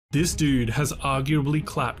This dude has arguably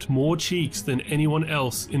clapped more cheeks than anyone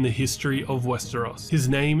else in the history of Westeros. His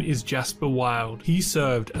name is Jasper Wylde. He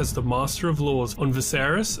served as the Master of Laws on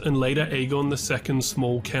Viserys and later Aegon II's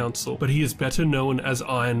Small Council, but he is better known as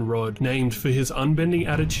Iron Rod, named for his unbending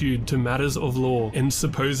attitude to matters of law, and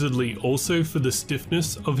supposedly also for the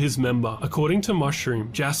stiffness of his member. According to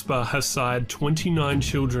Mushroom, Jasper has sired 29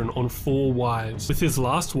 children on 4 wives, with his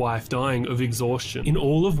last wife dying of exhaustion. In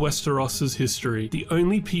all of Westeros's history, the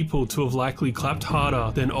only people to have likely clapped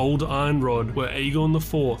harder than old Iron Rod were Aegon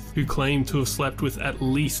IV, who claimed to have slept with at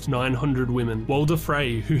least 900 women, Walder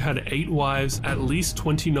Frey, who had 8 wives, at least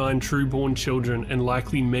 29 true-born children, and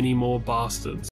likely many more bastards.